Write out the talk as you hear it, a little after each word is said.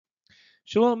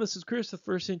Shalom, this is Chris of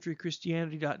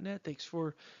firstcenturychristianity.net. Thanks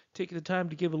for taking the time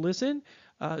to give a listen.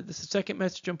 This is the second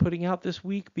message I'm putting out this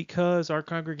week because our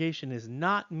congregation is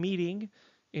not meeting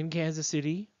in Kansas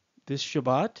City this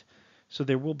Shabbat. So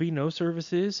there will be no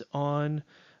services on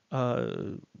uh,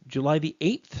 July the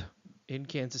 8th in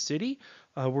Kansas City.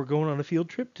 We're going on a field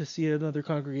trip to see another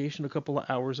congregation a couple of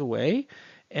hours away.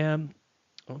 And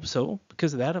so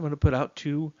because of that, I'm going to put out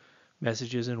two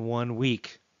messages in 1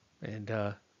 week.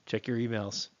 And check your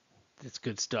emails. It's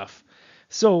good stuff.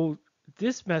 So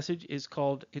this message is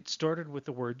called It Started with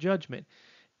the Word Judgment.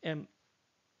 And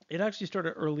it actually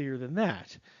started earlier than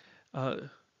that. Uh,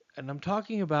 and I'm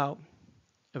talking about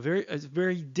a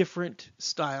very different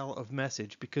style of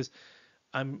message because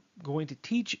I'm going to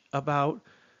teach about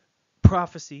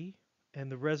prophecy and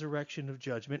the resurrection of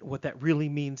judgment, what that really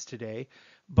means today,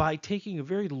 by taking a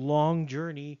very long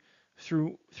journey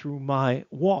through my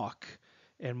walk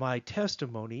and my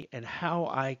testimony and how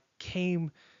I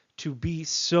came to be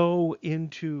so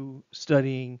into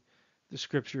studying the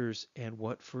scriptures and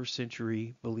what first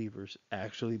century believers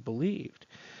actually believed.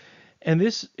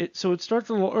 And so it starts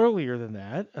a little earlier than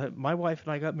that. My wife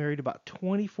and I got married about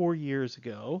 24 years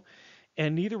ago,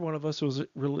 and neither one of us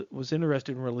was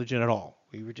interested in religion at all.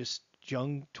 We were just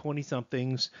young 20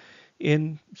 somethings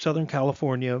in Southern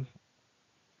California,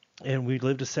 and we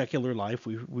lived a secular life.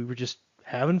 We were just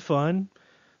having fun,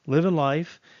 living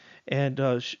life, and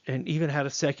even had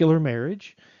a secular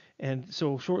marriage. And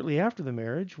so shortly after the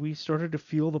marriage, we started to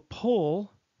feel the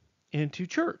pull into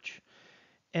church.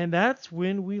 And that's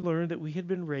when we learned that we had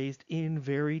been raised in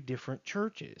very different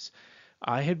churches.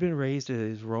 I had been raised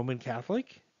as Roman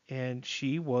Catholic, and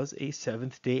she was a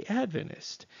Seventh Day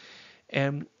Adventist.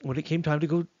 And when it came time to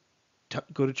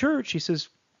go to church, she says,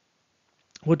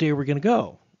 "What day are we going to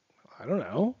go?" I don't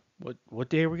know. What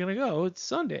day are we going to go? It's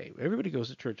Sunday. Everybody goes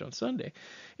to church on Sunday.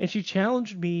 And she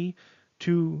challenged me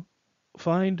to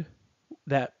find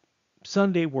that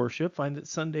Sunday worship, find that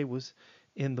Sunday was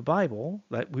in the Bible,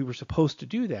 that we were supposed to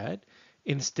do that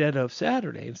instead of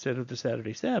Saturday, instead of the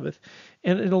Saturday Sabbath.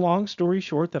 And in a long story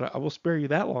short, that I will spare you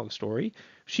that long story,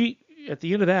 she at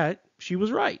the end of that, she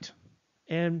was right.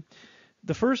 And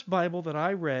the first Bible that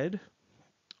I read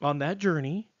on that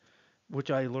journey,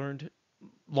 which I learned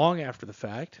long after the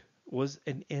fact, was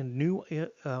uh,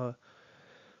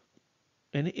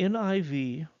 an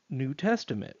NIV New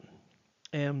Testament.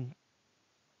 And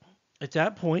at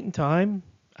that point in time,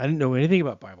 I didn't know anything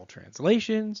about Bible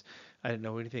translations. I didn't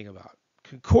know anything about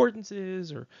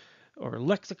concordances or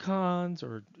lexicons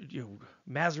or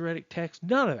Masoretic text.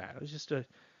 None of that. I was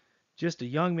just a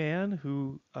young man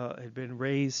who had been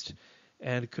raised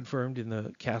and confirmed in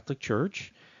the Catholic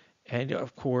Church, and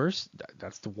of course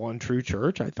that's the one true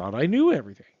church. I thought I knew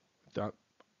everything. I thought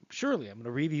surely I'm going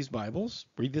to read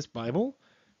this Bible,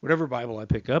 whatever Bible I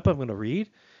pick up, I'm going to read,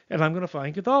 and I'm going to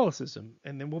find Catholicism,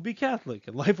 and then we'll be Catholic,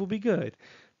 and life will be good.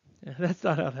 And that's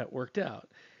not how that worked out.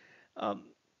 Um,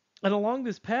 and along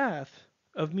this path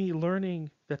of me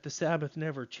learning that the Sabbath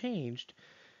never changed,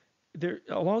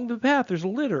 along the path there's a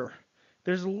litter.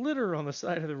 There's a litter on the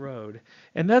side of the road,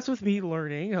 and that's with me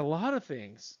learning a lot of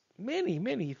things.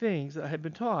 Many things that I had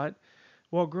been taught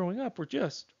while growing up were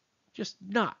just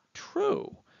not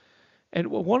true.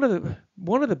 And one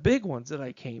of the big ones that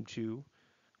I came to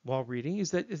while reading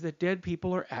is that dead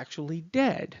people are actually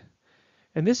dead.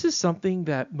 And this is something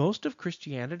that most of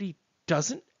Christianity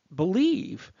doesn't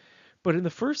believe. But in the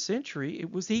first century,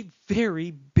 it was a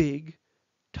very big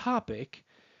topic.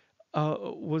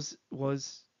 Was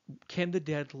can the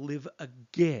dead live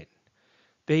again?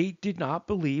 They did not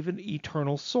believe in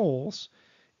eternal souls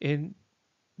in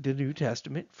the New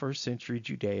Testament, first century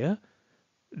Judea.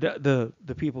 The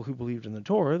people who believed in the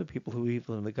Torah, the people who believed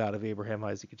in the God of Abraham,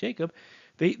 Isaac, and Jacob,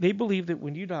 they believed that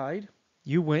when you died,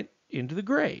 you went into the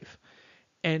grave.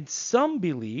 And some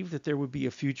believed that there would be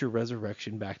a future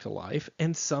resurrection back to life,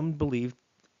 and some believed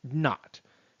not.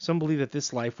 Some believed that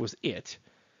this life was it,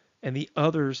 and the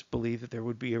others believed that there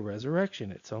would be a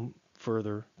resurrection at some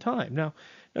further time. Now,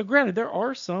 granted, there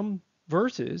are some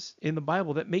verses in the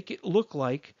Bible that make it look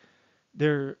like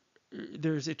there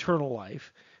there's eternal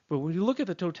life. But when you look at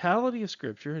the totality of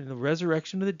Scripture and the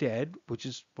resurrection of the dead, which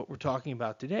is what we're talking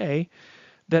about today,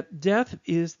 that death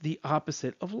is the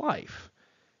opposite of life.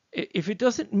 If it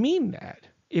doesn't mean that,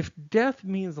 if death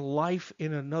means life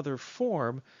in another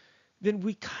form, then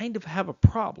we kind of have a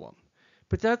problem.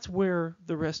 But that's where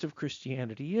the rest of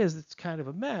Christianity is. It's kind of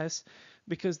a mess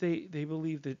because they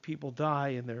believe that people die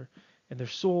and their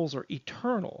souls are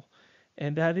eternal,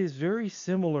 and that is very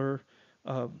similar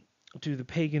to the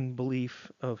pagan belief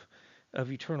of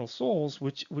eternal souls,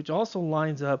 which also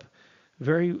lines up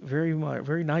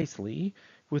very nicely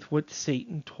with what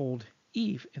Satan told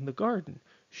Eve in the garden.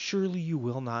 Surely you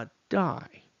will not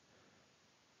die.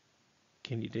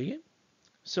 Can you dig it?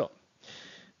 So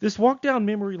this walk down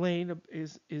memory lane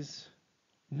is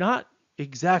not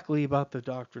exactly about the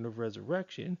doctrine of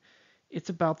resurrection. It's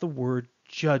about the word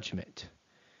judgment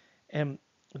and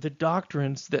the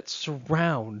doctrines that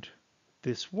surround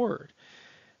this word.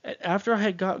 After I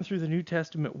had gotten through the New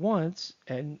Testament once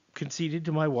and conceded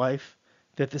to my wife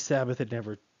that the Sabbath had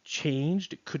never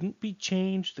changed, it couldn't be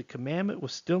changed, the commandment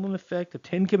was still in effect, the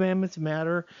Ten Commandments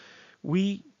matter,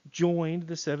 we joined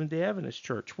the Seventh-day Adventist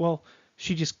Church. Well,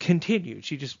 she just continued.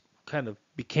 She just kind of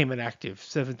became an active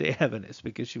Seventh-day Adventist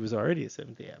because she was already a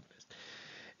Seventh-day Adventist.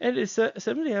 And it's a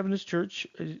Seventh-day Adventist Church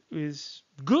is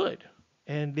good,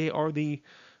 and they are the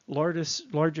largest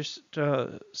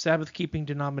Sabbath keeping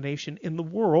denomination in the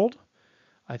world.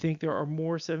 I think there are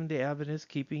more Seventh-day Adventists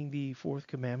keeping the Fourth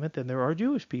Commandment than there are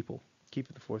Jewish people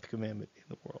keeping the Fourth Commandment in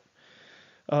the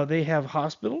world. They have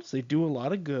hospitals. They do a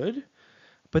lot of good,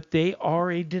 but they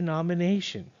are a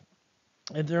denomination,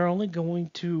 and they're only going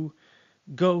to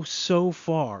go so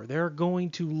far. They're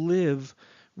going to live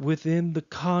within the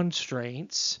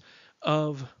constraints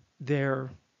of their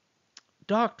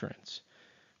doctrines,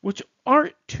 which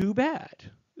aren't too bad.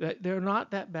 They're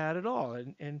not that bad at all.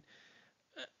 And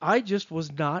I just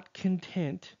was not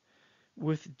content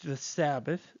with the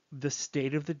Sabbath, the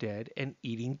state of the dead, and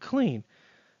eating clean.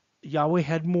 Yahweh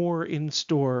had more in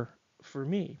store for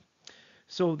me.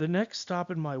 So the next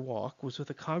stop in my walk was with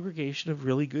a congregation of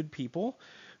really good people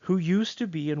who used to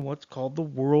be in what's called the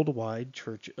Worldwide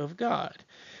Church of God.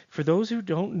 For those who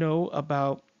don't know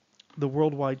about the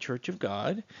Worldwide Church of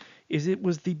God, it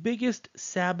was the biggest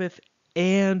Sabbath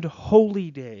and holy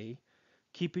day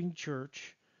keeping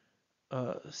church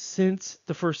since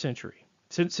the first century.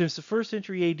 Since the first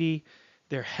century AD,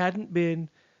 there hadn't been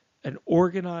an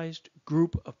organized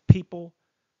group of people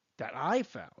that I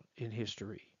found in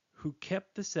history who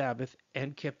kept the Sabbath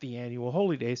and kept the annual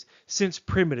holy days since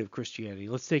primitive Christianity.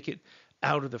 Let's take it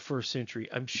out of the first century.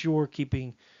 I'm sure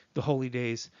keeping the holy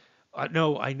days,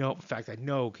 in fact, I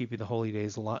know keeping the holy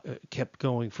days kept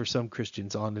going for some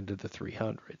Christians on into the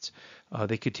 300s.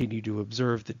 They continued to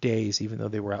observe the days even though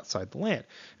they were outside the land.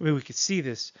 I mean, we could see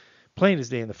this plain as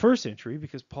day in the first century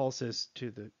because Paul says to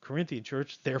the Corinthian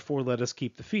church, therefore let us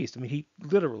keep the feast. I mean, he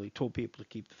literally told people to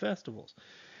keep the festivals.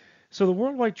 So the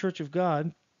Worldwide Church of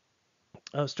God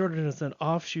started as an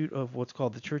offshoot of what's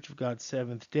called the Church of God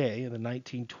Seventh Day in the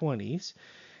 1920s.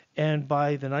 And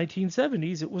by the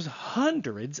 1970s, it was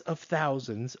hundreds of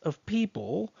thousands of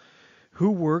people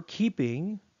who were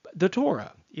keeping the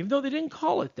Torah, even though they didn't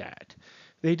call it that.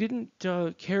 They didn't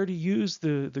care to use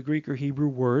the Greek or Hebrew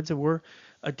words. They were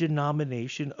a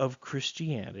denomination of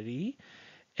Christianity,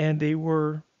 and they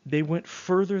went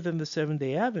further than the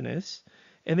Seventh-day Adventists,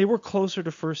 and they were closer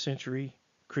to first century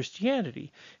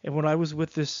Christianity. And when I was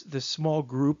with this small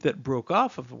group that broke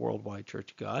off of the Worldwide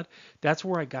Church of God, that's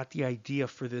where I got the idea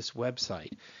for this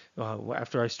website.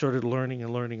 After I started learning, I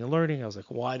was like,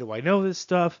 why do I know this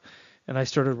stuff? And I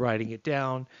started writing it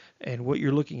down. And what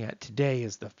you're looking at today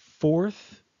is the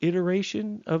fourth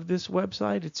iteration of this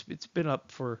website. It's been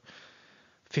up for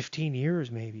 15 years,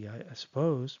 maybe, I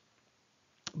suppose.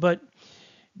 But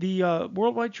the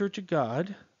Worldwide Church of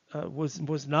God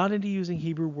was not into using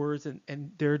Hebrew words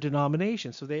and their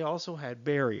denomination, so they also had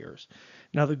barriers.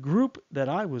 Now the group that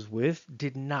I was with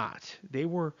did not. They'd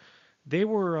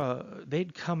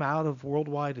come out of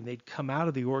worldwide and they'd come out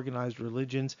of the organized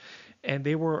religions, and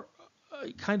they were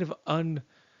kind of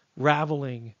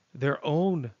unraveling their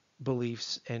own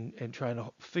beliefs and trying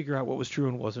to figure out what was true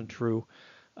and wasn't true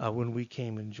when we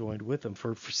came and joined with them.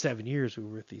 For 7 years we were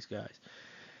with these guys.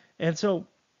 And so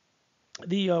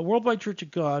the Worldwide Church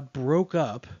of God broke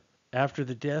up after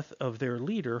the death of their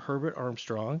leader, Herbert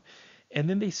Armstrong, and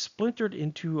then they splintered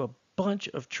into a bunch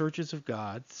of churches of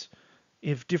God's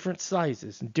of different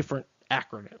sizes and different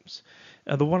acronyms.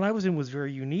 The one I was in was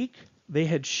very unique. They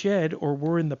had shed or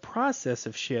were in the process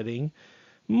of shedding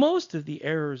most of the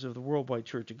errors of the Worldwide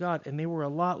Church of God, and they were a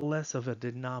lot less of a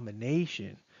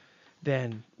denomination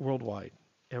than Worldwide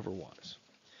ever was.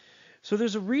 So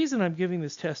there's a reason I'm giving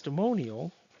this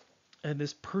testimonial and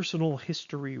this personal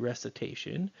history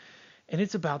recitation, and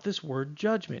it's about this word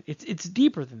judgment. It's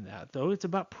deeper than that, though. It's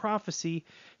about prophecy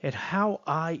and how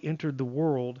I entered the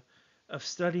world of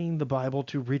studying the Bible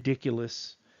to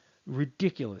ridiculous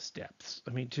depths.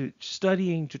 I mean, to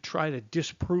studying to try to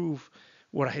disprove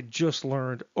what I had just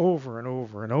learned over and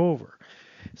over and over.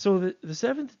 So the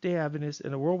Seventh-day Adventists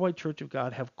and the Worldwide Church of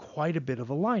God have quite a bit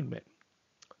of alignment.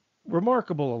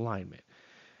 Remarkable alignment.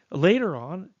 Later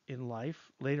on in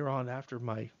life, later on after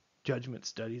my judgment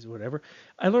studies, whatever,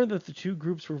 I learned that the two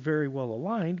groups were very well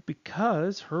aligned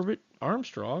because Herbert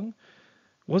Armstrong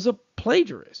was a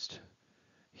plagiarist.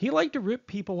 He liked to rip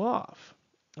people off.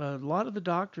 A lot of the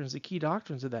doctrines, the key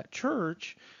doctrines of that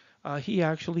church, he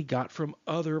actually got from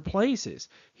other places.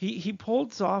 He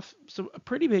pulled off some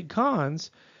pretty big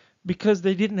cons because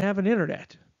they didn't have an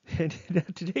internet. And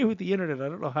today with the internet, I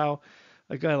don't know how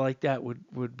a guy like that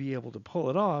would be able to pull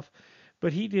it off,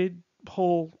 but he did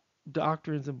pull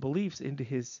doctrines and beliefs into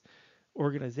his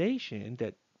organization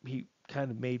that he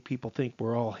kind of made people think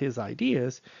were all his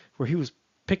ideas, where he was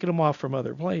picking them off from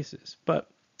other places. But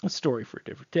a story for a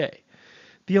different day.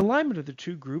 The alignment of the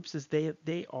two groups is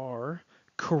they are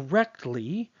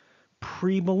correctly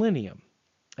premillennium,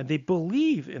 and they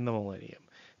believe in the millennium.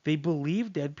 They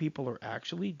believe dead people are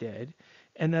actually dead,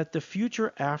 and that the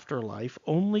future afterlife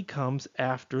only comes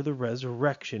after the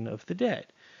resurrection of the dead.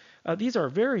 These are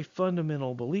very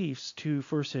fundamental beliefs to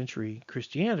first century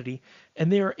Christianity,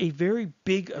 and they are a very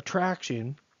big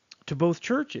attraction to both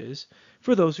churches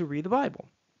for those who read the Bible.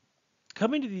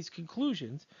 Coming to these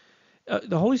conclusions,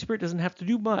 the Holy Spirit doesn't have to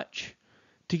do much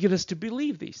to get us to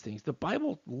believe these things. The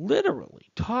Bible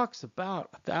literally talks about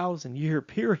 1,000-year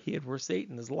period where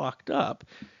Satan is locked up.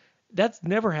 That's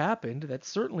never happened. That's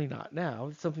certainly not now.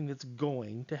 It's something that's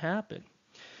going to happen.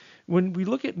 When we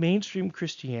look at mainstream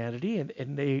Christianity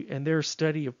and their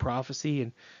study of prophecy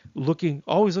and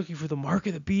always looking for the mark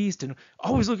of the beast and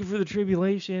always looking for the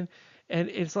tribulation, and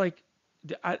it's like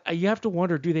you have to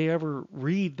wonder, do they ever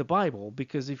read the Bible?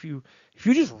 Because if you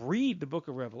just read the book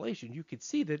of Revelation, you could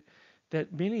see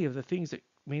that many of the things that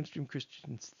mainstream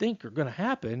Christians think are going to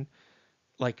happen,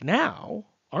 like now,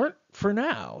 aren't for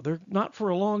now. They're not for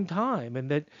a long time,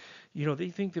 and that they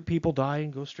think that people die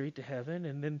and go straight to heaven,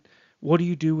 and then what do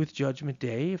you do with Judgment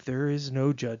Day if there is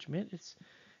no judgment? It's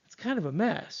kind of a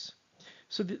mess.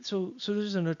 So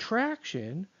there's an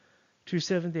attraction to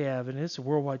Seventh-day Adventists, the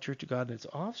Worldwide Church of God and its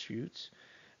offshoots,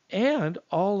 and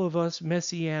all of us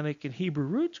Messianic and Hebrew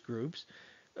roots groups,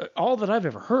 all that I've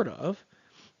ever heard of,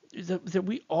 is that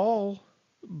we all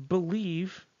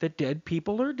believe that dead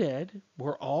people are dead.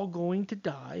 We're all going to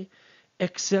die,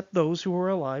 except those who are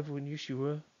alive when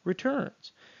Yeshua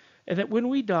returns. And that when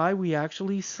we die, we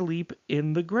actually sleep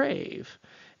in the grave.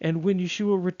 And when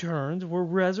Yeshua returns, we're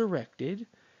resurrected,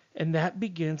 and that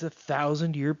begins a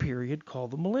 1,000-year period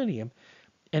called the millennium.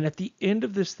 And at the end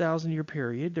of this 1,000-year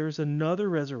period, there's another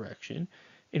resurrection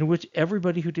in which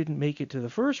everybody who didn't make it to the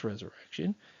first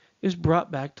resurrection is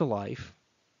brought back to life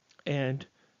and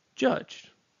judged.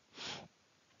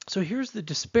 So here's the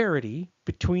disparity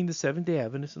between the Seventh-day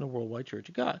Adventists and the Worldwide Church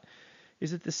of God,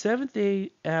 is that the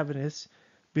Seventh-day Adventists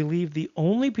believe the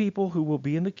only people who will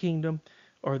be in the kingdom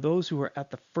are those who are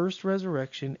at the first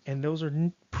resurrection, and those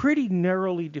are pretty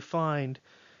narrowly defined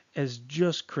as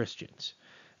just Christians.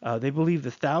 They believe the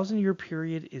 1,000-year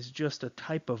period is just a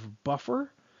type of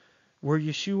buffer where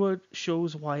Yeshua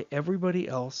shows why everybody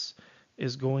else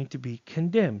is going to be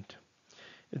condemned.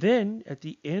 Then, at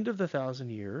the end of the 1,000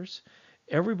 years,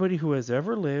 everybody who has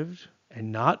ever lived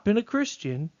and not been a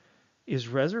Christian is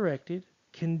resurrected,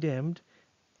 condemned,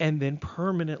 and then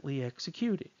permanently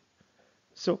executed.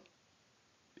 So,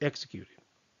 executed.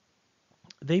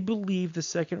 They believe the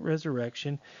second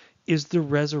resurrection is the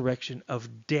resurrection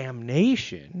of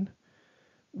damnation,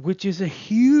 which is a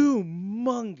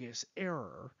humongous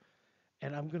error.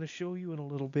 And I'm going to show you in a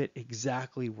little bit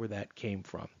exactly where that came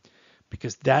from,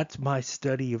 because that's my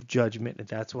study of judgment, and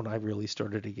that's when I really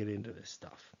started to get into this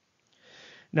stuff.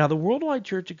 Now, the Worldwide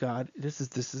Church of God, this is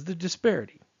the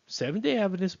disparity. Seventh-day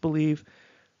Adventists believe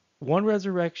one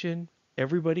resurrection,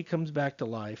 everybody comes back to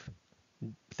life.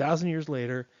 1,000 years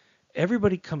later,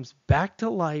 everybody comes back to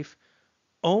life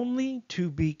only to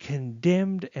be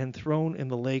condemned and thrown in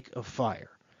the lake of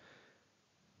fire.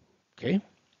 Okay?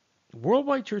 The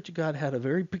Worldwide Church of God had a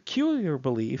very peculiar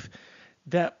belief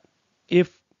that,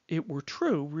 if it were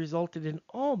true, resulted in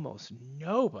almost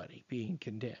nobody being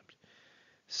condemned.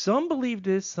 Some believed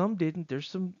this, some didn't. There's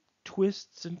some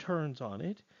twists and turns on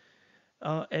it.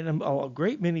 And a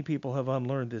great many people have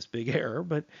unlearned this big error.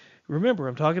 But remember,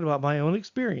 I'm talking about my own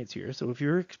experience here. So if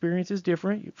your experience is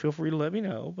different, feel free to let me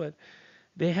know. But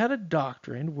they had a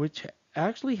doctrine which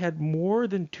actually had more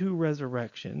than two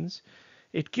resurrections.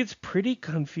 It gets pretty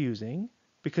confusing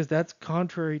because that's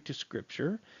contrary to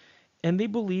Scripture. And they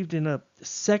believed in a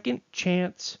second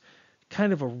chance,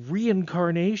 kind of a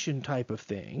reincarnation type of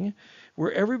thing,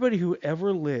 where everybody who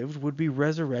ever lived would be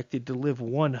resurrected to live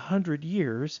 100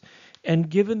 years and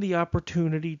given the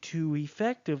opportunity to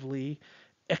effectively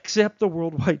accept the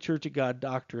worldwide Church of God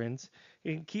doctrines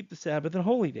and keep the Sabbath and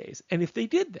holy days. And if they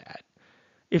did that,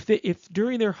 if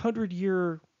during their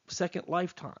 100-year second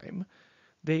lifetime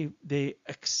they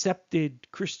accepted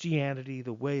Christianity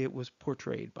the way it was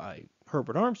portrayed by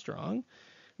Herbert Armstrong,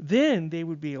 then they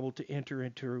would be able to enter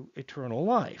into eternal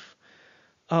life.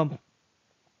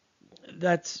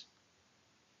 That's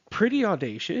pretty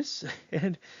audacious,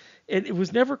 and it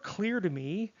was never clear to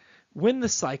me when the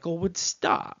cycle would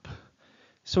stop.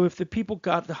 So if the people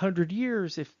got the 100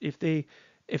 years, if they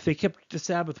kept the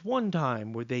Sabbath one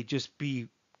time, would they just be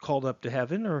called up to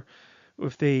heaven? Or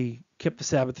if they kept the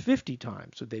Sabbath 50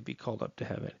 times, would they be called up to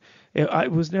heaven?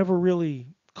 It was never really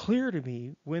clear to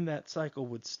me when that cycle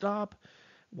would stop.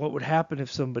 What would happen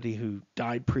if somebody who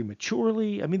died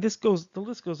prematurely? I mean, the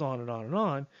list goes on and on and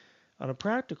on a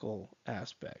practical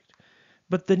aspect.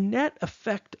 But the net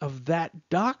effect of that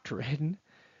doctrine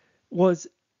was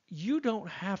you don't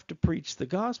have to preach the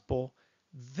gospel.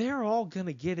 They're all going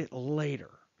to get it later.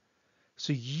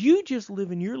 So you just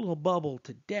live in your little bubble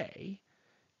today,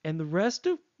 and the rest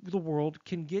of the world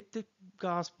can get the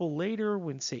gospel later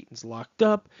when Satan's locked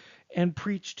up and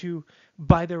preached to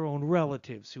by their own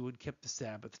relatives who had kept the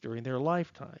Sabbath during their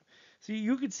lifetime. So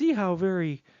you can see how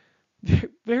very,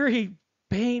 very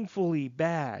painfully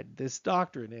bad this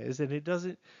doctrine is, and it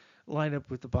doesn't line up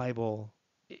with the Bible,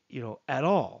 at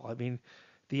all. I mean,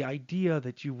 the idea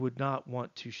that you would not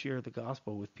want to share the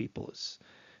gospel with people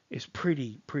is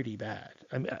pretty bad.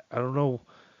 I mean, I don't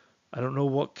know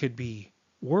what could be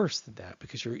worse than that,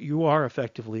 because you are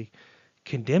effectively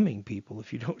condemning people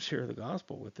if you don't share the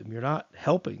gospel with them. You're not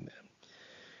helping them.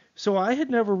 So I had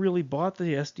never really bought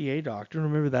the SDA doctrine.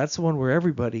 Remember, that's the one where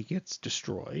everybody gets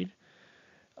destroyed,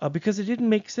 because it didn't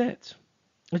make sense.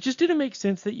 It just didn't make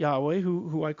sense that Yahweh,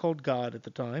 who I called God at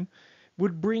the time,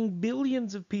 would bring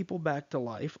billions of people back to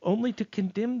life only to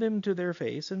condemn them to their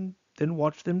face and then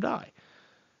watch them die.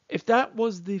 If that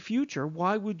was the future,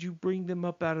 why would you bring them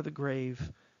up out of the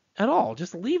grave at all?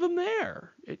 Just leave them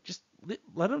there. Just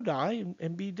let them die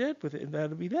and be dead with it, and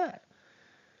that'll be that.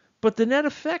 But the net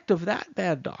effect of that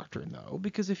bad doctrine, though,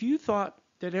 because if you thought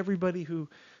that everybody who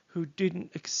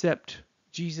didn't accept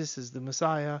Jesus as the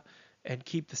Messiah and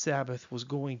keep the Sabbath was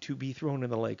going to be thrown in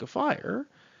the lake of fire,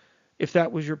 if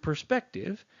that was your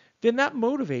perspective, then that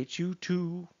motivates you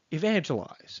to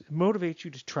evangelize. It motivates you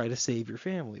to try to save your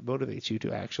family. It motivates you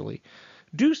to actually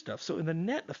do stuff. So in the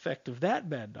net effect of that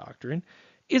bad doctrine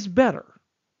is better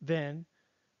than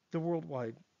the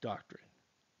worldwide doctrine,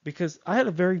 because I had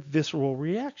a very visceral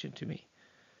reaction to me.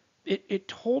 It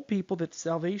told people that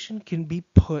salvation can be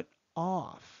put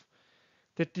off,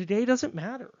 that today doesn't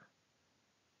matter.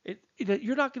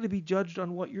 You're not going to be judged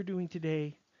on what you're doing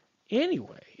today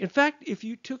anyway. In fact, if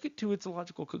you took it to its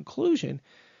logical conclusion,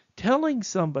 telling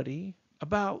somebody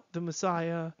about the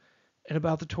Messiah and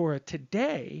about the Torah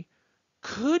today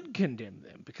could condemn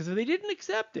them, because if they didn't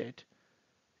accept it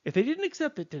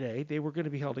today, they were going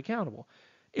to be held accountable.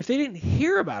 If they didn't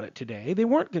hear about it today, they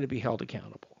weren't going to be held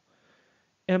accountable.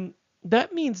 And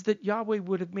that means that Yahweh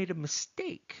would have made a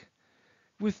mistake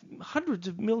with hundreds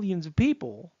of millions of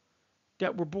people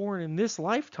that were born in this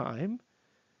lifetime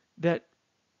that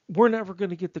we're never going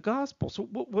to get the gospel. So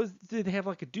did they have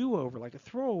like a do-over, like a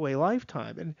throwaway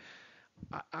lifetime? And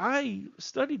I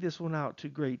studied this one out to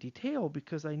great detail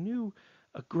because I knew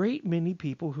a great many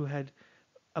people who had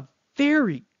a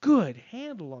very good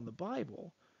handle on the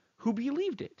Bible who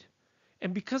believed it.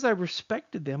 And because I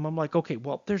respected them, I'm like, okay,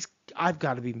 well, I've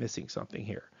got to be missing something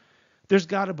here. There's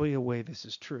got to be a way this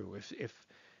is true.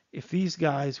 If these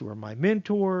guys who are my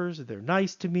mentors, they're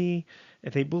nice to me,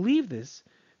 and they believe this,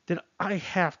 then I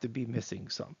have to be missing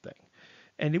something.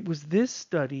 And it was this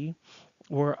study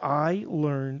where I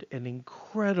learned an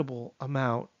incredible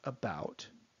amount about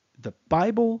the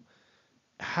Bible,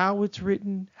 how it's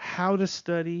written, how to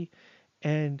study,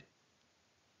 and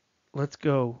let's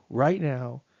go right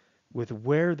now with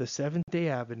where the Seventh-day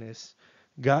Adventists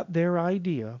got their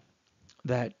idea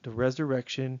that the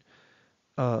resurrection,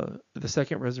 the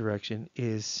second resurrection,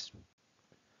 is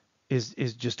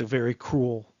just a very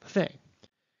cruel thing.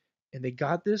 And they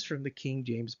got this from the King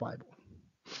James Bible.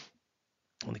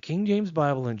 In the King James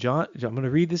Bible, in John, I'm going to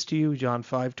read this to you, John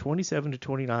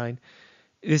 5:27-29.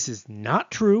 This is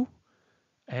not true,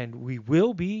 and we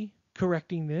will be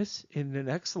correcting this in the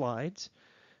next slides,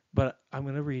 but I'm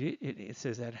going to read it. It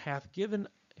says that hath given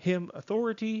him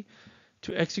authority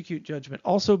to execute judgment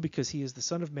also, because he is the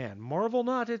Son of Man. Marvel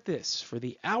not at this, for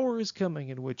the hour is coming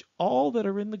in which all that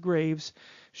are in the graves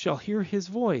shall hear his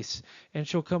voice, and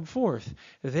shall come forth,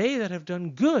 they that have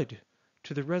done good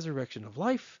to the resurrection of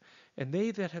life, and they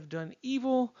that have done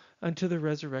evil unto the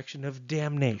resurrection of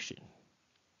damnation.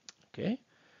 Okay?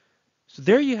 So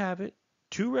there you have it.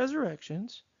 2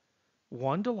 resurrections,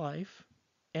 1 to life,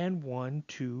 and 1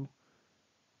 to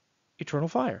eternal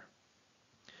fire.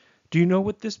 Do you know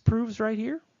what this proves right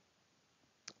here?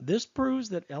 This proves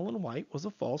that Ellen White was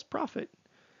a false prophet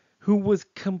who was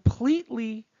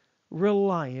completely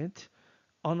reliant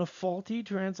on a faulty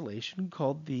translation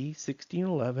called the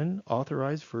 1611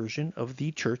 Authorized Version of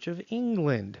the Church of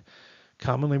England,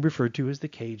 commonly referred to as the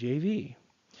KJV.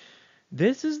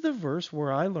 This is the verse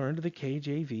where I learned the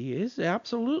KJV is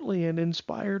absolutely an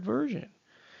inspired version.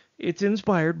 It's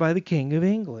inspired by the King of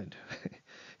England.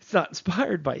 It's not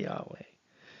inspired by Yahweh.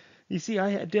 You see, I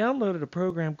had downloaded a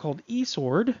program called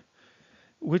eSword,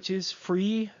 which is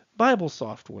free Bible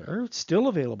software. It's still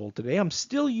available today. I'm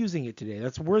still using it today.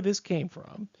 That's where this came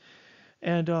from.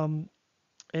 And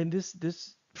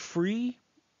this free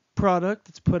product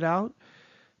that's put out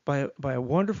by a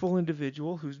wonderful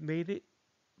individual who's made it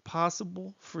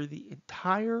possible for the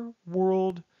entire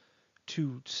world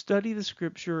to study the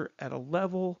scripture at a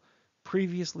level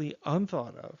previously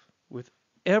unthought of, with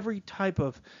every type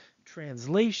of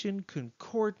translation,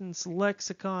 concordance,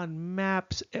 lexicon,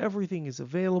 maps, everything is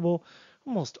available,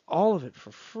 almost all of it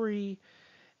for free.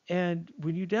 And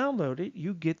when you download it,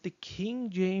 you get the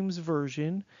King James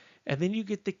Version, and then you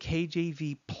get the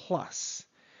KJV Plus.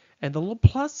 And the little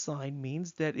plus sign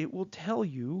means that it will tell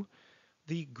you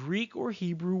the Greek or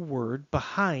Hebrew word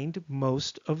behind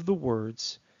most of the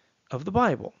words of the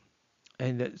Bible.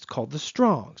 And it's called the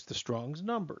Strong's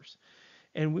numbers.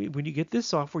 And when you get this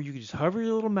software, you can just hover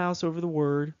your little mouse over the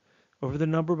word, over the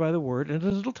number by the word, and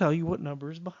it'll tell you what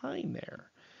number is behind there.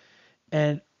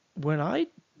 And when I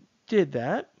did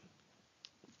that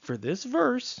for this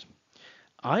verse,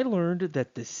 I learned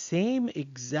that the same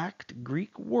exact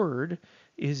Greek word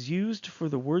is used for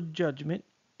the word judgment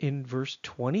in verse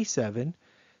 27.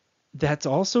 That's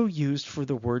also used for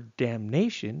the word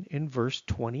damnation in verse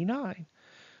 29.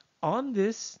 On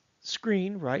this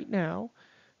screen right now,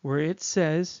 where it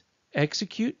says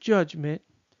execute judgment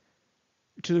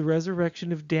to the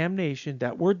resurrection of damnation,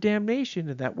 that word damnation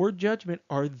and that word judgment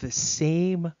are the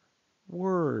same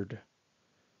word.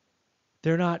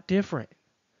 They're not different.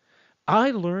 I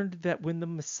learned that when the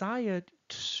Messiah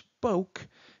spoke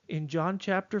in John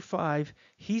chapter 5,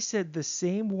 he said the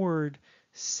same word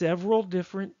several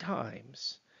different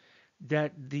times,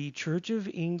 that the Church of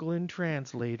England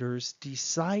translators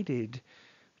decided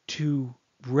to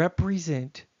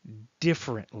represent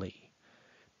differently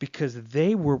because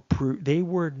they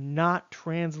were not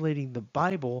translating the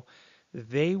Bible,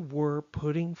 they were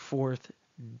putting forth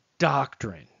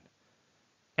doctrine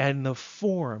and the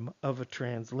form of a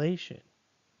translation.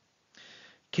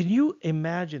 Can you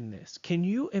imagine this? Can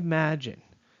you imagine?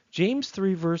 James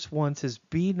 3 verse 1 says,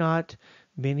 "Be not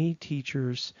many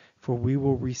teachers, for we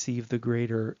will receive the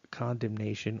greater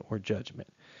condemnation or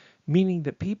judgment." Meaning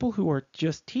that people who are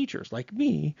just teachers, like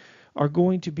me, are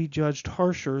going to be judged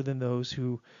harsher than those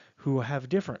who have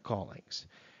different callings.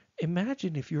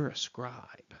 Imagine if you're a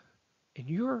scribe and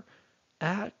you're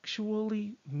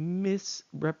actually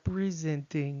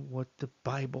misrepresenting what the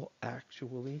Bible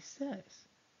actually says.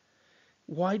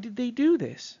 Why did they do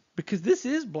this? Because this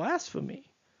is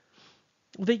blasphemy.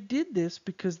 They did this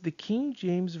because the King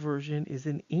James Version is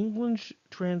an English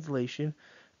translation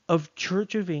of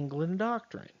Church of England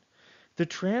doctrine. The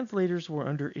translators were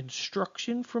under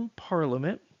instruction from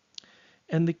Parliament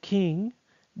and the king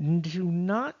to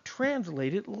not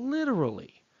translate it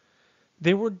literally.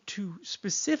 They were to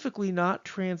specifically not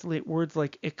translate words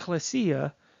like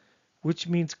ecclesia, which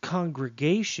means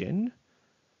congregation,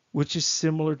 which is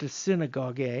similar to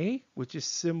synagogue, which is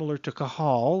similar to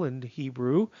kahal in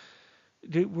Hebrew.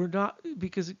 They were not,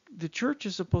 because the church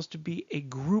is supposed to be a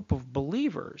group of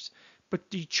believers, but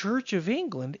the Church of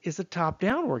England is a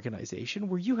top-down organization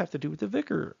where you have to do what the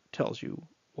vicar tells you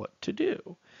what to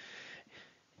do.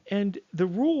 And the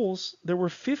rules, there were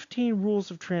 15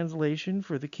 rules of translation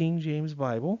for the King James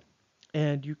Bible,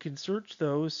 and you can search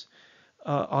those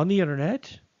on the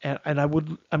internet. And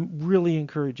I'm really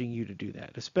encouraging you to do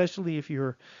that, especially if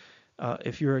you're a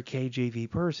KJV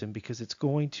person, because it's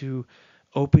going to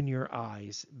open your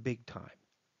eyes big time.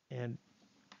 And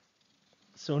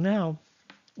so now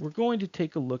we're going to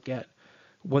take a look at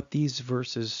what these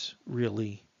verses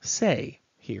really say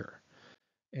here.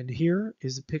 And here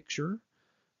is a picture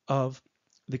of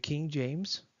the King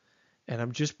James, and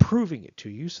I'm just proving it to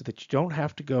you so that you don't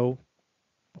have to go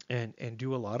and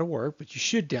do a lot of work, but you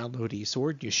should download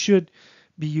eSword. You should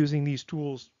be using these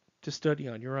tools to study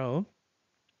on your own.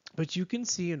 But you can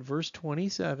see in verse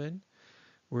 27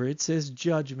 where it says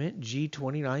judgment,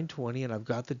 G2920, and I've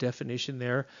got the definition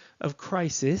there of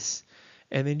crisis.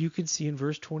 And then you can see in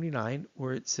verse 29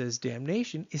 where it says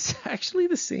damnation is actually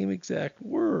the same exact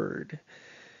word.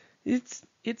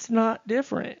 It's not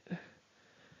different.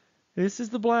 This is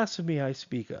the blasphemy I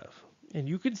speak of. And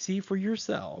you can see for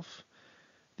yourself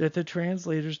that the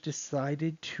translators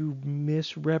decided to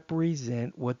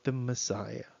misrepresent what the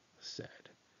Messiah said.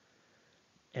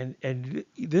 And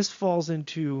this falls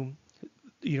into,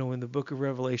 in the book of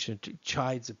Revelation, it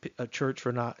chides a church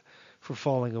for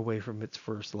falling away from its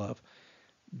first love.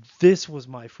 This was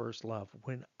my first love.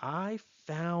 When I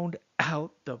found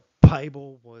out the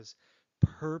Bible was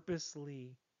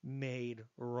purposely made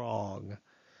wrong,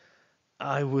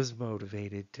 I was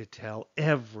motivated to tell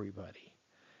everybody.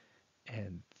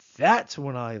 And that's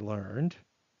when I learned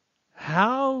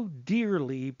how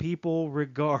dearly people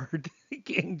regard the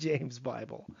King James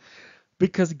Bible.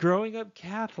 Because growing up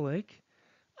Catholic,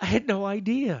 I had no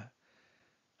idea.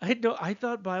 I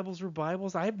thought Bibles were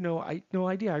Bibles. I had no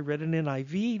idea. I read an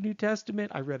NIV New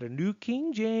Testament. I read a New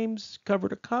King James cover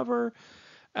to cover.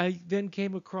 I then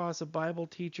came across a Bible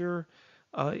teacher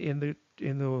in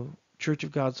the Church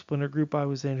of God Splinter group I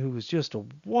was in, who was just a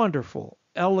wonderful,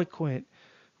 eloquent,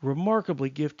 remarkably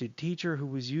gifted teacher who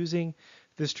was using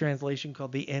this translation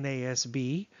called the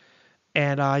NASB.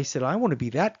 And I said, I want to be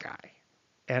that guy.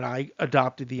 And I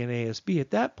adopted the NASB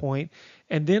at that point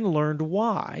and then learned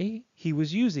why he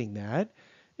was using that.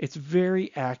 It's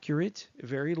very accurate,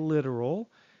 very literal,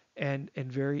 and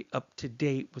very up to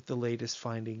date with the latest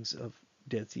findings of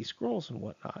Dead Sea Scrolls and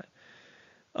whatnot.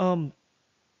 But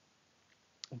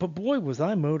boy, was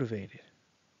I motivated.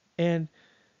 And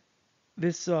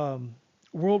this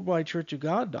Worldwide Church of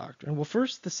God doctrine, well,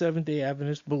 first, the Seventh-day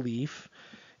Adventist belief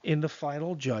in the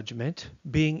final judgment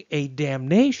being a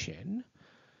damnation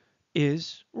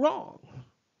is wrong.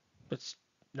 It's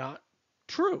not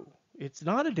true. It's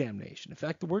not a damnation. In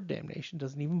fact, the word damnation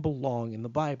doesn't even belong in the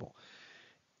Bible.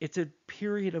 It's a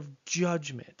period of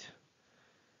judgment.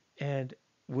 And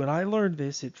when I learned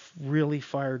this, it really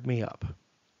fired me up.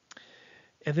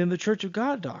 And then the Church of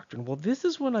God doctrine. Well, this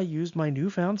is when I used my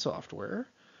newfound software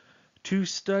to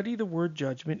study the word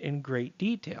judgment in great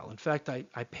detail. In fact, I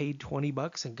paid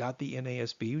 $20 and got the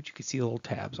NASB, which you can see the little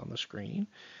tabs on the screen.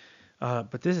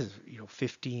 But this is,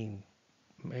 15,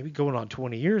 maybe going on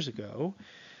 20 years ago,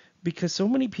 because so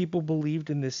many people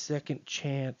believed in this second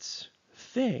chance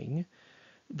thing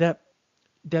that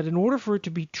in order for it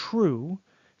to be true,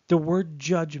 the word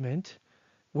judgment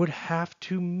would have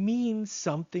to mean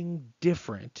something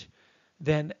different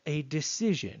than a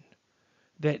decision.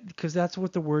 Because that's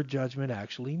what the word judgment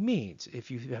actually means. If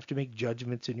you have to make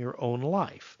judgments in your own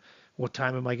life, what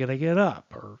time am I going to get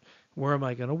up, or where am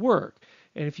I going to work?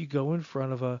 And if you go in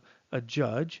front of a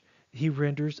judge, he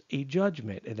renders a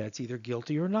judgment, and that's either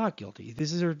guilty or not guilty.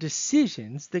 These are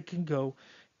decisions that can go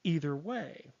either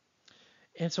way.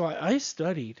 And so I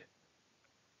studied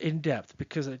in depth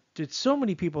because I did so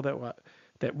many people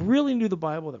that really knew the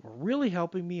Bible, that were really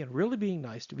helping me and really being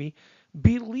nice to me,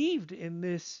 believed in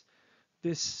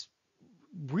this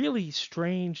really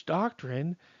strange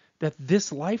doctrine that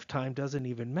this lifetime doesn't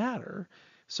even matter.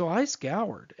 So I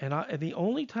scoured, and the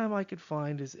only time I could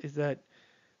find is that,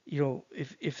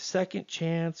 if second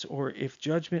chance or if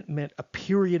judgment meant a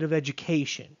period of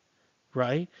education,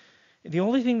 right? The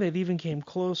only thing that even came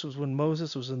close was when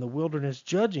Moses was in the wilderness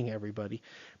judging everybody,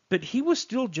 but he was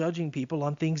still judging people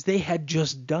on things they had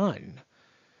just done.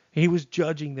 He was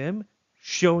judging them,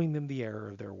 showing them the error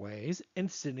of their ways,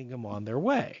 and sending them on their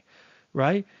way,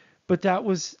 right? But that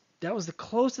was the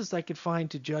closest I could find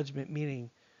to judgment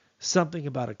meaning something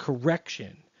about a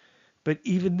correction. But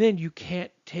even then, you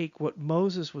can't take what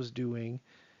Moses was doing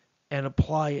and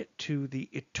apply it to the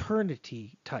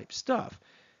eternity type stuff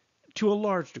to a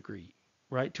large degree,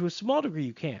 right? To a small degree,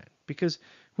 you can. Because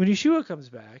when Yeshua comes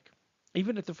back,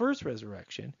 even at the first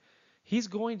resurrection, he's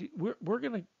going to, we're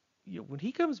going to, when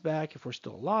he comes back, if we're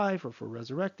still alive or if we're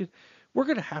resurrected, we're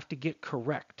going to have to get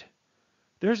correct.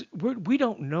 We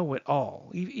don't know it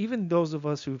all. Even those of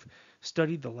us who've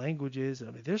studied the languages, I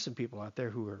mean, there's some people out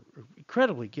there who are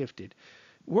incredibly gifted.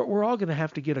 We're all going to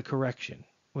have to get a correction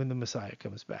when the Messiah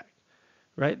comes back,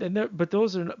 right?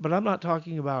 But I'm not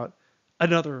talking about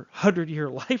another 100-year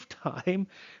lifetime.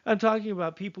 I'm talking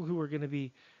about people who are going to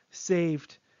be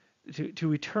saved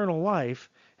to eternal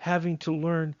life, having to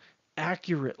learn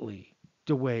accurately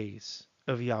the ways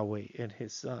of Yahweh and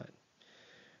His Son.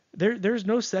 There's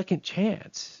no second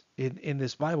chance in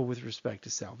this Bible with respect to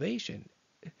salvation.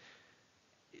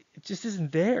 It just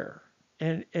isn't there.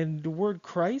 And the word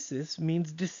crisis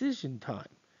means decision time.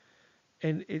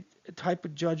 And it's a type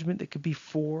of judgment that could be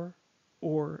for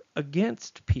or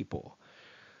against people.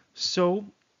 So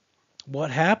what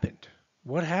happened?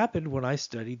 what happened when I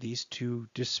studied these two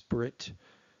disparate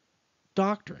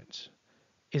doctrines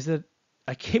is that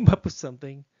I came up with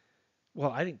something.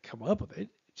 Well, I didn't come up with it,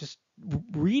 just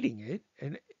reading it.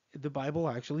 And the Bible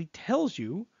actually tells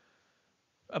you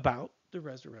about the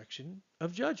resurrection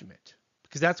of judgment.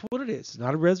 Because that's what it is. It's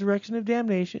not a resurrection of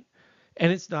damnation,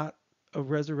 and it's not a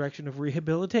resurrection of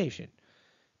rehabilitation.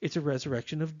 It's a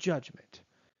resurrection of judgment.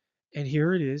 And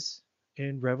here it is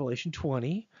in Revelation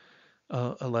 20,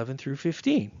 11 through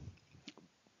 15. The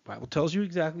Bible tells you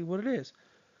exactly what it is.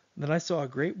 And then I saw a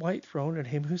great white throne and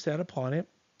him who sat upon it,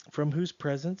 from whose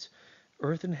presence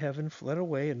earth and heaven fled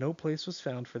away, and no place was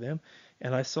found for them.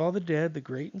 And I saw the dead, the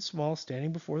great and small,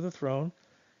 standing before the throne,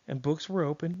 and books were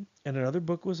open, and another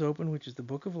book was open, which is the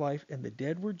book of life, and the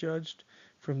dead were judged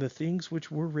from the things which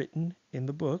were written in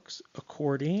the books,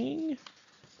 according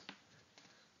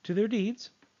to their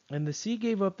deeds. And the sea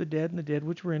gave up the dead and the dead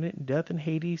which were in it, and death and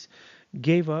Hades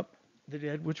gave up the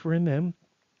dead which were in them,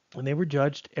 and they were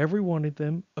judged, every one of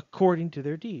them, according to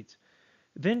their deeds.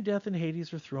 Then death and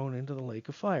Hades were thrown into the lake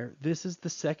of fire. This is the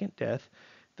second death,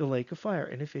 the lake of fire.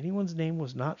 And if anyone's name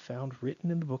was not found written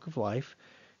in the book of life,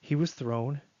 he was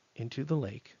thrown into the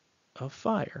lake of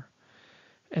fire.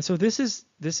 And so this is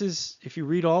if you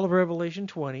read all of Revelation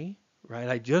 20, right?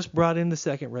 I just brought in the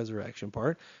second resurrection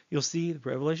part. You'll see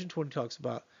Revelation 20 talks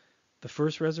about the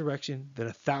first resurrection, then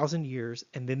 1,000 years,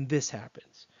 and then this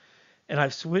happens. And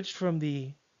I've switched from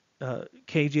the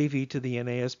KJV to the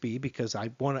NASB because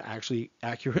I want to actually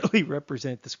accurately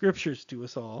represent the scriptures to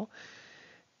us all.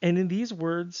 And in these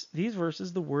verses,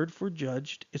 the word for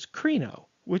judged is krino,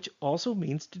 which also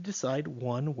means to decide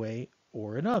one way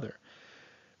or another.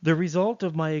 The result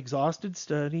of my exhausted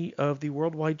study of the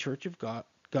Worldwide Church of God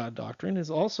doctrine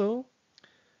is also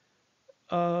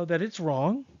that it's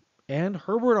wrong, and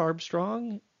Herbert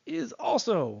Armstrong is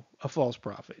also a false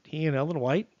prophet. He and Ellen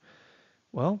White,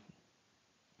 well,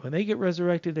 when they get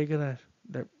resurrected, they're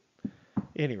at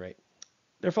any rate,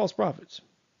 they're false prophets.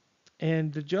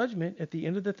 And the judgment at the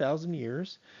end of the 1,000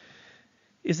 years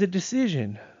is a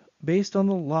decision based on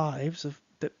the lives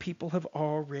that people have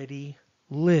already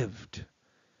lived.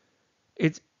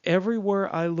 It's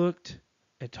everywhere I looked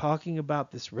at talking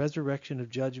about this resurrection of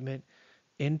judgment,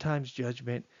 end times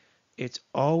judgment. It's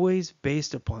always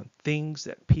based upon things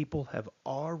that people have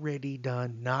already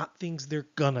done, not things they're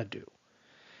gonna do.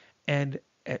 And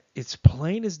it's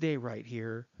plain as day right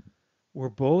here, where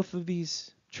both of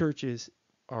these churches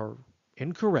are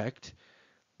incorrect,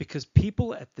 because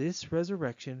people at this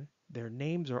resurrection, their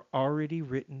names are already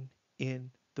written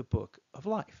in the book of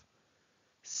life.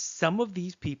 Some of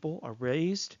these people are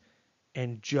raised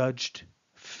and judged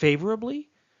favorably.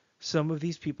 Some of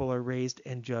these people are raised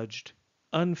and judged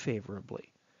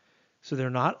unfavorably. So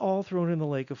they're not all thrown in the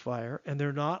lake of fire, and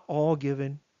they're not all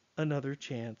given another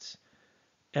chance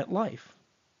at life.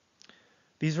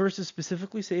 These verses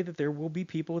specifically say that there will be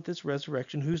people at this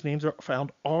resurrection whose names are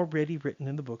found already written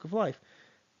in the book of life.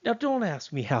 Now, don't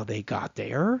ask me how they got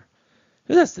there.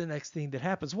 That's the next thing that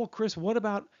happens. Well, Chris, what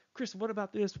about this? What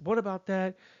about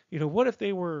that? What if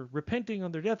they were repenting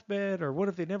on their deathbed, or what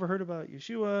if they never heard about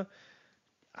Yeshua?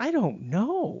 I don't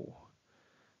know.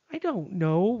 I don't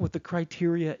know what the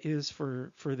criteria is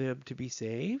for them to be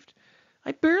saved.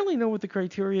 I barely know what the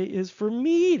criteria is for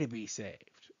me to be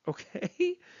saved.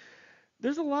 Okay?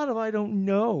 There's a lot of I don't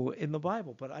know in the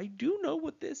Bible, but I do know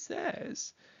what this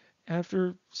says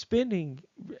after spending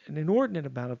an inordinate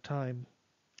amount of time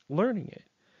learning it.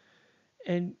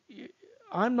 And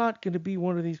I'm not going to be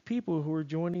one of these people who are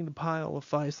joining the pile of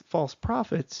false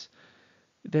prophets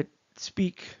that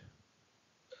speak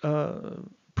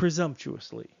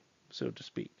presumptuously, so to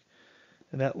speak.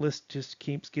 And that list just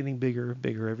keeps getting bigger and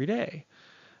bigger every day.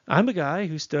 I'm a guy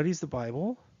who studies the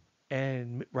Bible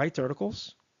and writes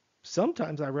articles.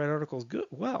 Sometimes I write articles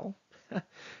well,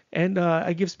 and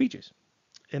I give speeches,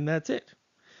 and that's it.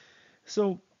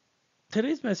 So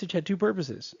today's message had two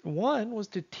purposes. One was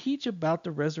to teach about the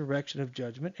resurrection of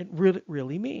judgment and what it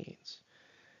really means.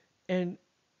 And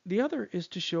the other is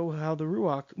to show how the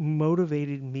Ruach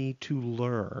motivated me to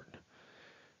learn.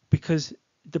 Because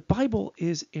the Bible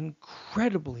is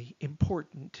incredibly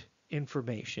important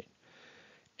information.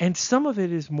 And some of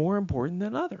it is more important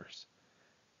than others.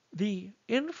 The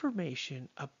information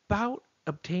about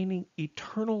obtaining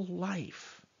eternal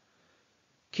life.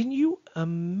 Can you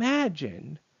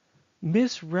imagine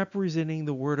misrepresenting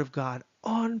the Word of God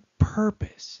on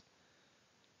purpose?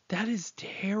 That is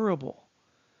terrible.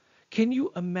 Can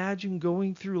you imagine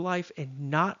going through life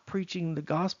and not preaching the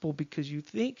gospel because you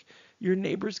think your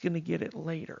neighbor's going to get it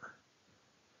later?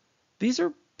 These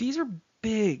are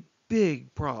big,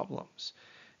 big problems.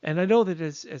 And I know that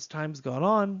as time's gone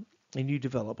on, And you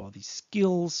develop all these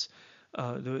skills.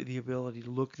 The ability to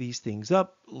look these things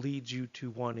up leads you to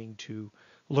wanting to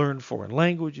learn foreign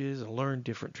languages and learn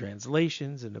different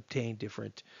translations and obtain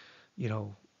different, you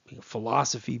know,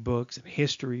 philosophy books and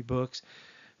history books.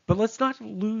 But let's not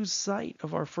lose sight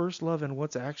of our first love and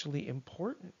what's actually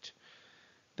important.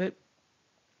 That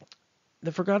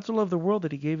for God to love the world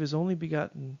that he gave his only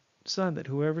begotten Son, that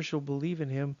whoever shall believe in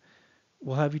him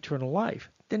will have eternal life.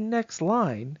 The next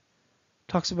line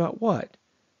talks about what?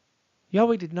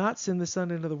 Yahweh did not send the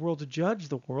Son into the world to judge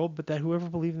the world, but that whoever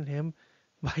believed in him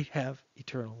might have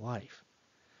eternal life.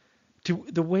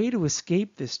 The way to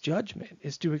escape this judgment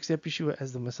is to accept Yeshua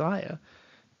as the Messiah,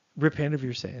 repent of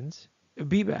your sins,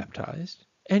 be baptized,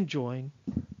 and join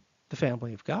the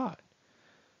family of God.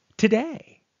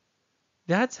 Today,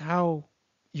 that's how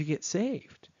you get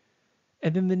saved.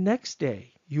 And then the next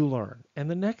day you learn, and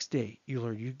the next day you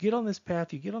learn. You get on this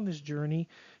path, you get on this journey,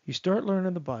 you start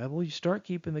learning the Bible, you start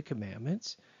keeping the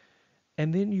commandments,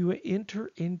 and then you enter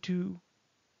into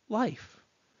life.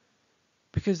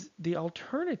 Because the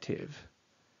alternative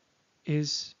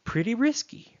is pretty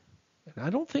risky. And I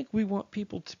don't think we want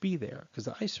people to be there, because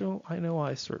I know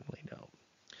I certainly don't.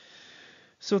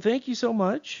 So thank you so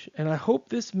much, and I hope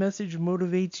this message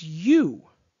motivates you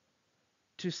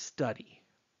to study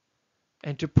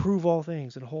and to prove all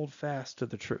things and hold fast to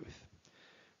the truth.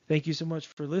 Thank you so much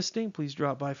for listening. Please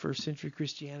drop by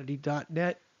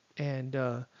firstcenturychristianity.net, and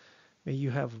may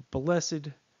you have a blessed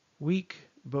week.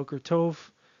 Boker Tov.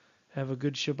 Have a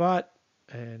good Shabbat.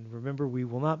 And remember, we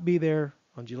will not be there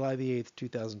on July the 8th,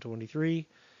 2023.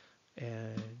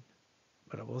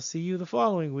 But I will see you the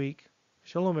following week.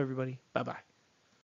 Shalom, everybody. Bye-bye.